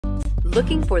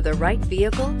Looking for the right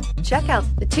vehicle? Check out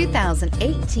the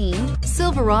 2018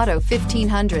 Silverado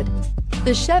 1500.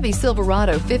 The Chevy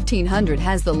Silverado 1500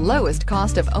 has the lowest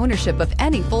cost of ownership of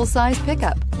any full-size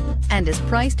pickup and is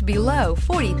priced below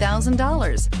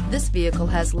 $40,000. This vehicle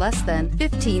has less than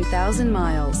 15,000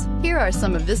 miles. Here are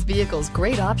some of this vehicle's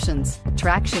great options: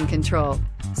 traction control,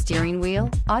 steering wheel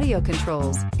audio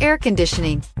controls, air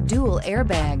conditioning, dual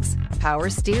airbags, power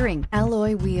steering,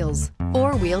 alloy wheels,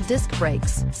 four-wheel disc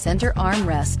brakes, center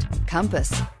armrest,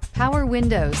 compass, power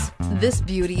windows. This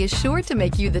beauty is sure to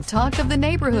make you the talk of the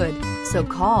neighborhood. So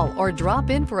call or drop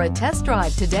in for a test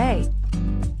drive today.